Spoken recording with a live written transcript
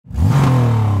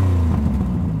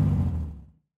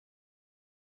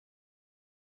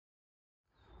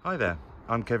Hi there,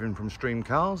 I'm Kevin from Stream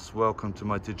Cars. Welcome to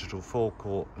my digital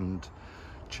forecourt and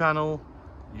channel.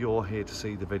 You're here to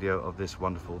see the video of this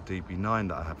wonderful DB9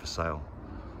 that I have for sale.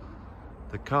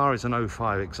 The car is an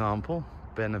 05 example,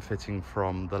 benefiting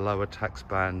from the lower tax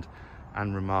band,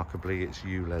 and remarkably it's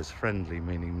ULEZ friendly,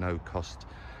 meaning no cost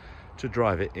to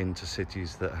drive it into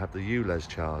cities that have the ULEZ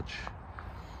charge.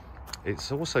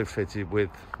 It's also fitted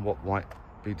with what might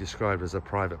be described as a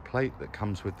private plate that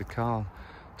comes with the car,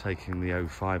 taking the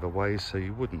 05 away, so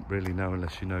you wouldn't really know,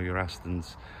 unless you know your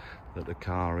Astons, that the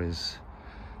car is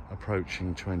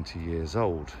approaching 20 years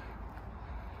old.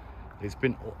 It's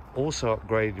been also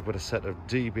upgraded with a set of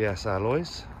DBS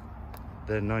alloys.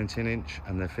 They're 19-inch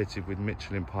and they're fitted with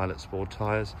Michelin Pilot Sport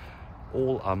tyres,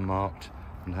 all unmarked,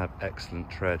 and have excellent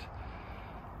tread.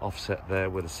 Offset there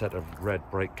with a set of red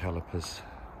brake calipers.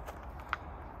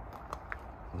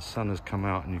 The sun has come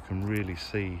out and you can really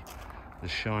see the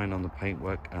shine on the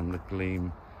paintwork and the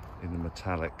gleam in the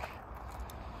metallic.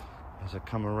 As I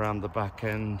come around the back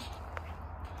end,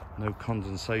 no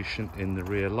condensation in the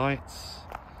rear lights.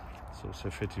 It's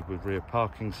also fitted with rear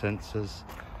parking sensors,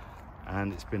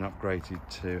 and it's been upgraded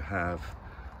to have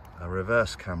a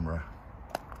reverse camera.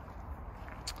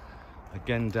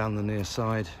 Again, down the near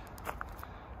side,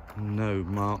 no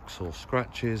marks or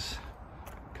scratches.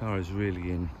 The car is really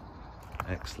in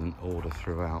excellent order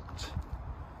throughout.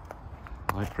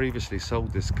 I previously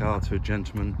sold this car to a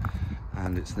gentleman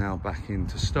and it's now back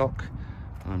into stock.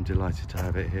 I'm delighted to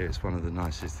have it here. It's one of the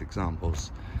nicest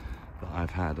examples that I've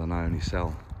had, and I only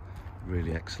sell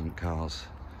really excellent cars.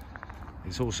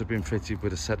 It's also been fitted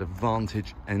with a set of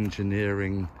Vantage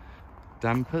engineering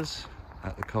dampers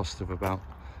at the cost of about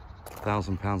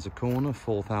 £1,000 a corner,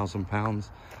 £4,000,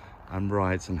 and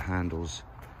rides and handles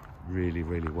really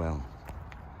well.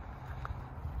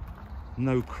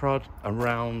 No crud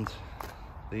around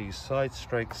these side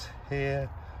strakes here,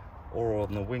 or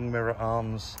on the wing mirror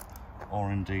arms,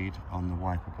 or indeed on the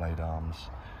wiper blade arms.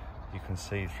 You can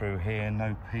see through here,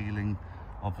 no peeling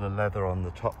of the leather on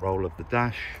the top roll of the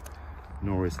dash,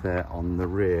 nor is there on the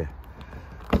rear.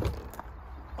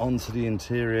 Onto the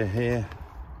interior here,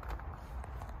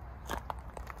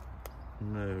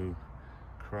 no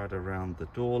crud around the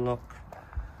door lock.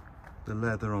 The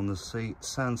leather on the seat,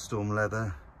 sandstorm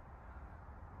leather,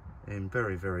 in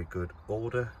very good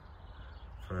order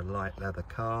for a light leather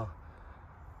car.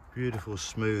 Beautiful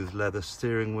smooth leather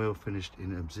steering wheel finished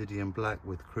in obsidian black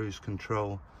with cruise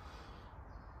control.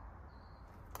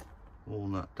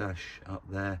 Walnut dash up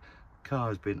there. The car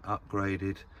has been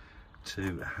upgraded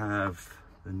to have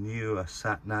the newer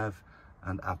sat nav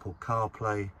and Apple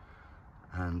CarPlay,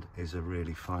 and is a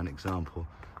really fine example.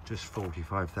 Just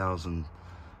 45,000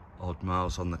 odd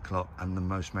miles on the clock, and the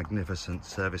most magnificent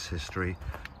service history.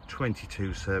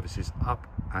 22 services up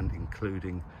and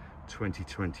including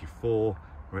 2024,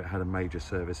 where it had a major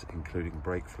service including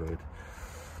brake fluid.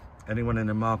 Anyone in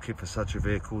the market for such a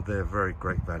vehicle, they're very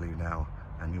great value now,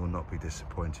 and you will not be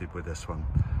disappointed with this one.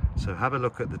 So have a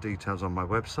look at the details on my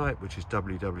website, which is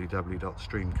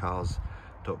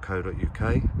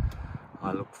www.streamcars.co.uk.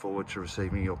 I look forward to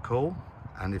receiving your call,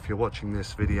 and if you're watching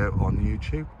this video on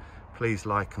YouTube, please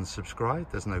like and subscribe.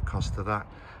 There's no cost to that,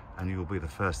 and you will be the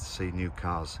first to see new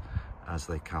cars as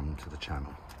they come to the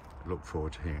channel. Look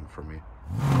forward to hearing from you.